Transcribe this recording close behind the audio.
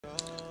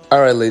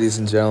Alright, ladies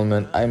and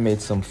gentlemen, I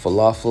made some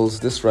falafels.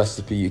 This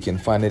recipe, you can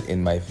find it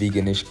in my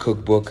VEGANISH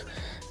cookbook.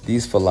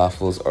 These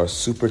falafels are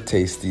super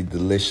tasty,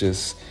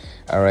 delicious.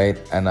 Alright,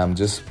 and I'm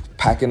just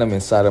packing them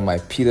inside of my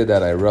pita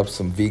that I rubbed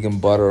some vegan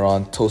butter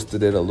on,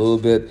 toasted it a little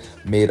bit,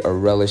 made a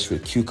relish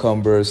with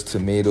cucumbers,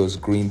 tomatoes,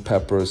 green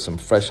peppers, some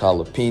fresh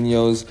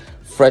jalapenos,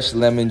 fresh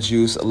lemon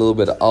juice, a little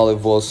bit of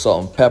olive oil,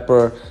 salt and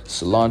pepper,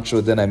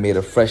 cilantro. Then I made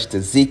a fresh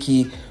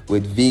tzatziki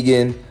with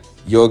vegan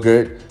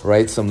yogurt,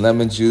 right? Some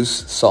lemon juice,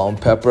 salt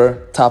and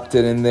pepper, topped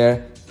it in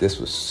there. This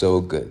was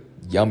so good.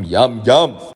 Yum, yum, yum.